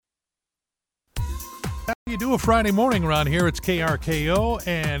You do a Friday morning around here. It's KRKO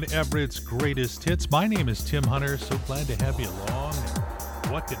and Everett's Greatest Hits. My name is Tim Hunter. So glad to have you along.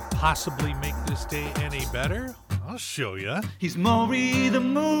 What could possibly make this day any better? I'll show you. He's Maury the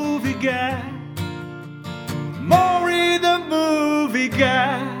movie guy. Maury the movie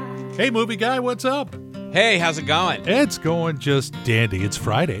guy. Hey, movie guy, what's up? Hey, how's it going? It's going just dandy. It's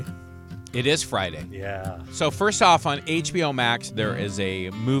Friday. It is Friday. Yeah. So first off, on HBO Max, there is a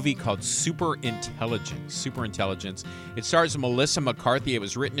movie called Superintelligence. It stars Melissa McCarthy. It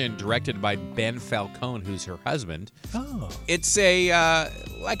was written and directed by Ben Falcone, who's her husband. Oh. It's a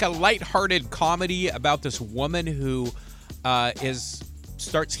like a lighthearted comedy about this woman who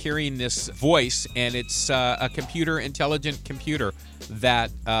starts hearing this voice, and it's a intelligent computer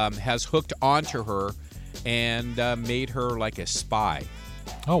that has hooked onto her and made her like a spy.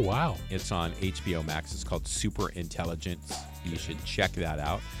 Oh, wow. It's on HBO Max. It's called Superintelligence. You should check that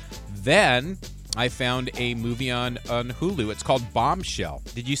out. Then I found a movie on Hulu. It's called Bombshell.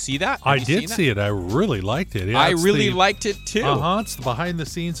 Did you see that? I did see it. I really liked it. Yeah, I really liked it, too. It's the behind the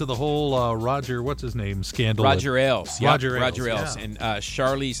scenes of the whole Roger, what's his name, scandal. Roger Ailes. Yep, Roger Ailes. Yeah. And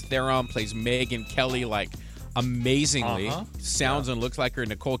Charlize Theron plays Megyn Kelly, like, amazingly. Sounds and looks like her.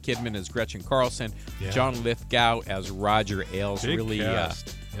 Nicole Kidman as Gretchen Carlson. Yeah. John Lithgow as Roger Ailes. Big really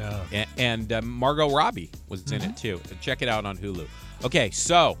cast. Yeah. And Margot Robbie was in it too. Check it out on Hulu. Okay,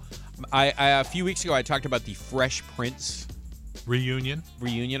 so I a few weeks ago I talked about the Fresh Prince reunion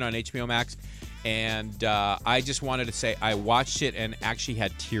on HBO Max, and I just wanted to say I watched it and actually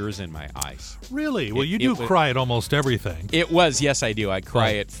had tears in my eyes. Really? Well, you do cry at almost everything. It was, yes, I do. I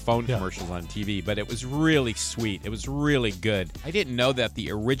cry at phone commercials on TV, but it was really sweet. It was really good. I didn't know that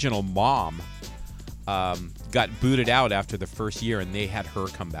the original mom got booted out after the first year, and they had her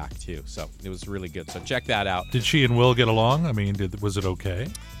come back too. So it was really good. So check that out. Did she and Will get along? I mean, was it okay?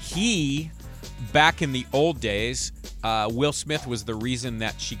 Back in the old days, Will Smith was the reason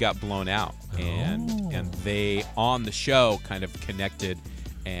that she got blown out, and they on the show kind of connected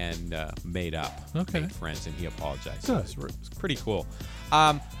and made friends, and he apologized. So it was pretty cool.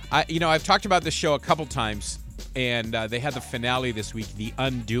 I've talked about this show a couple times, and they had the finale this week, The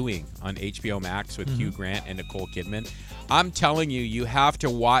Undoing, on HBO Max with Hugh Grant and Nicole Kidman. I'm telling you, you have to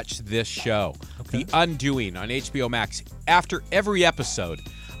watch this show, The Undoing, on HBO Max. After every episode,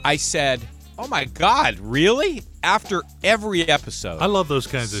 I said, oh my God, really? After every episode. I love those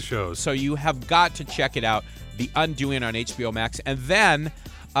kinds of shows. So you have got to check it out, The Undoing on HBO Max. And then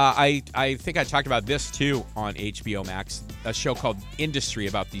I think I talked about this too on HBO Max, a show called Industry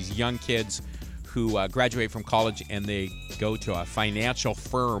about these young kids who graduate from college and they go to a financial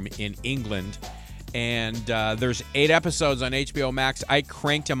firm in England. And there's 8 episodes on HBO Max. I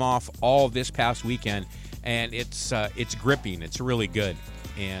cranked them off all this past weekend, and it's gripping. It's really good.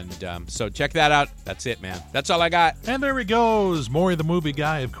 And so check that out. That's it, man. That's all I got. And there he goes. Maury the movie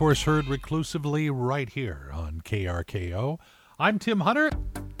guy, of course, heard reclusively right here on KRKO. I'm Tim Hunter.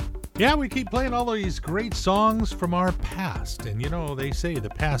 Yeah, we keep playing all these great songs from our past. And, they say the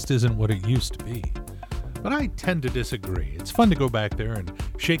past isn't what it used to be. But I tend to disagree. It's fun to go back there and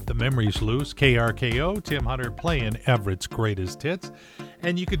shake the memories loose. KRKO, Tim Hunter playing Everett's Greatest Hits.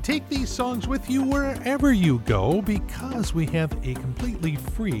 And you can take these songs with you wherever you go because we have a completely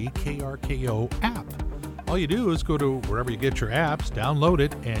free KRKO app. All you do is go to wherever you get your apps, download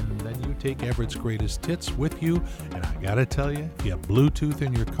it, and then you take Everett's Greatest Hits with you. And I gotta tell you, if you have Bluetooth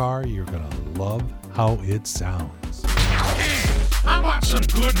in your car, you're gonna love how it sounds. I want some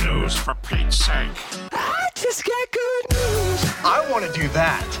good news, for Pete's sake. I just got good news. I want to do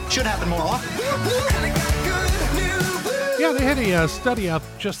that. Should happen more often. Yeah, they had a study out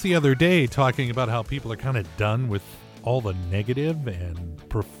just the other day talking about how people are kind of done with all the negative and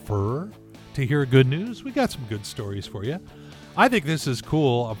prefer to hear good news. We got some good stories for you. I think this is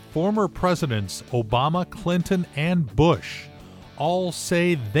cool. Former presidents Obama, Clinton, and Bush all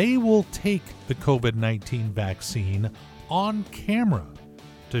say they will take the COVID-19 vaccine on camera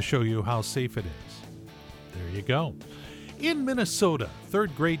to show you how safe it is. There you go. In Minnesota,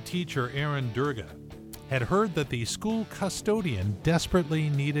 third grade teacher Erin Durga had heard that the school custodian desperately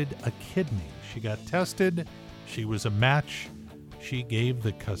needed a kidney. She got tested. She was a match. She gave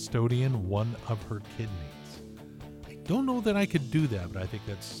the custodian one of her kidneys. I don't know that I could do that, but I think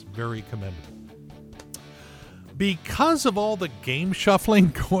that's very commendable. Because of all the game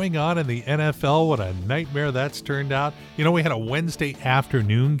shuffling going on in the NFL, what a nightmare that's turned out. We had a Wednesday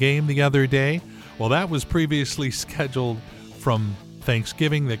afternoon game the other day. Well, that was previously scheduled from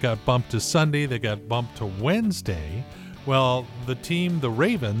Thanksgiving that got bumped to Sunday, that got bumped to Wednesday. Well, the team, the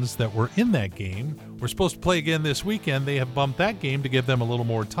Ravens, that were in that game were supposed to play again this weekend. They have bumped that game to give them a little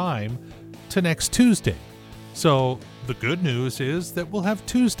more time to next Tuesday. So the good news is that we'll have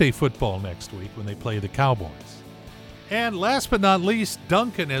Tuesday football next week when they play the Cowboys. And last but not least,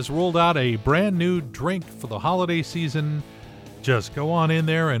 Dunkin' has rolled out a brand new drink for the holiday season. Just go on in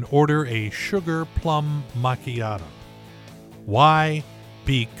there and order a sugar plum macchiato. Why?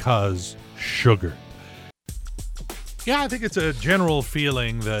 Because sugar. Yeah, I think it's a general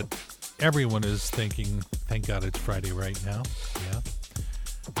feeling that everyone is thinking, thank God it's Friday right now. Yeah.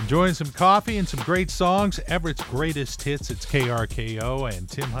 Enjoying some coffee and some great songs. Everett's Greatest Hits. It's KRKO and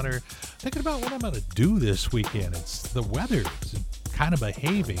Tim Hunter. Thinking about what I'm going to do this weekend. It's the weather. It's kind of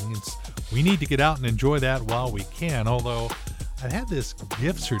behaving. We need to get out and enjoy that while we can. Although I had this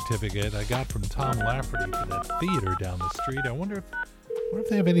gift certificate I got from Tom Lafferty for that theater down the street. I wonder if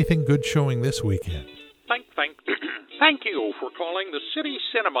they have anything good showing this weekend. Thank you for calling the City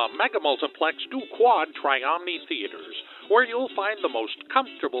Cinema Mega Multiplex Du Quad Tri-Omni Theaters, where you'll find the most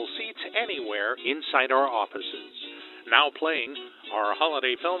comfortable seats anywhere inside our offices. Now playing, our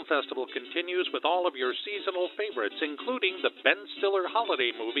Holiday Film Festival continues with all of your seasonal favorites, including the Ben Stiller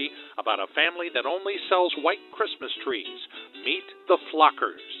holiday movie about a family that only sells white Christmas trees. Meet the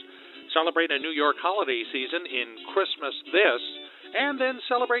Flockers. Celebrate a New York holiday season in Christmas This, and then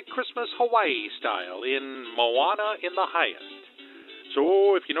celebrate Christmas Hawaii style in Moana in the Hyatt.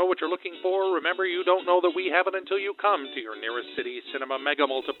 So if you know what you're looking for, remember you don't know that we have it until you come to your nearest City Cinema Mega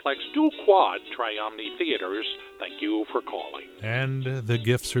Multiplex Du Quad Tri-Omni Theaters. Thank you for calling. And the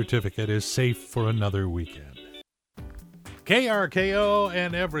gift certificate is safe for another weekend. KRKO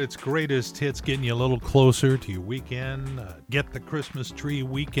and Everett's Greatest Hits, getting you a little closer to your weekend. Get the Christmas tree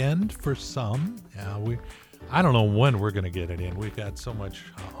weekend for some. I don't know when we're going to get it in. We've got so much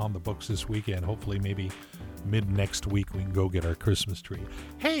on the books this weekend. Hopefully maybe mid-next week we can go get our Christmas tree.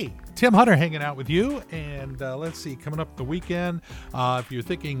 Hey, Tim Hunter hanging out with you. And let's see, coming up the weekend, if you're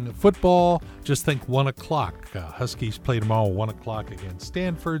thinking football, just think 1 o'clock. Huskies play tomorrow 1 o'clock against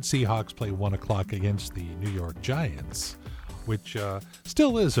Stanford. Seahawks play 1 o'clock against the New York Giants, which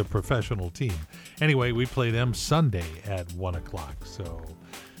still is a professional team. Anyway, we play them Sunday at 1 o'clock. So...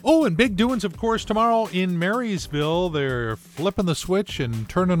 Oh, and big doings, of course, tomorrow in Marysville. They're flipping the switch and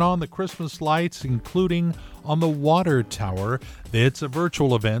turning on the Christmas lights, including on the water tower. It's a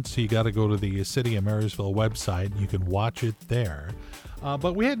virtual event, so you got to go to the City of Marysville website. You can watch it there.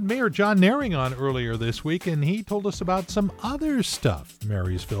 But we had Mayor John Naring on earlier this week, and he told us about some other stuff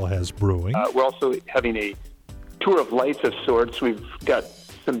Marysville has brewing. We're also having a tour of lights of sorts. We've got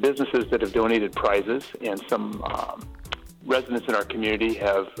some businesses that have donated prizes, and some residents in our community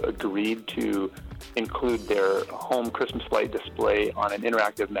have agreed to include their home Christmas light display on an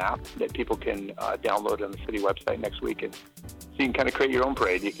interactive map that people can download on the city website next week. And so you can kind of create your own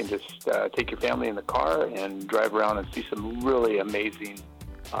parade. You can just take your family in the car and drive around and see some really amazing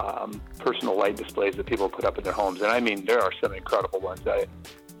personal light displays that people put up in their homes. And I mean, there are some incredible ones. I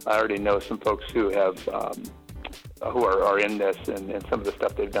already know some folks who have who are in this and some of the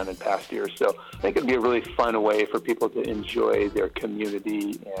stuff they've done in past years. So I think it'd be a really fun way for people to enjoy their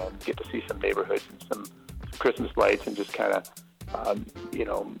community and get to see some neighborhoods and some Christmas lights and just kind of,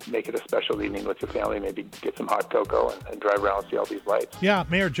 make it a special evening with your family, maybe get some hot cocoa and drive around and see all these lights. Yeah,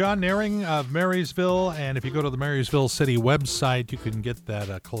 Mayor John Naring of Marysville. And if you go to the Marysville City website, you can get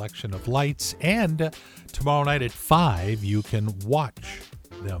that collection of lights. And tomorrow night at 5, you can watch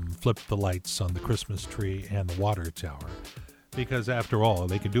them flip the lights on the Christmas tree and the water tower, because after all,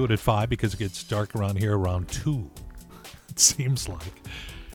 they can do it at 5 because it gets dark around here around 2. It seems like.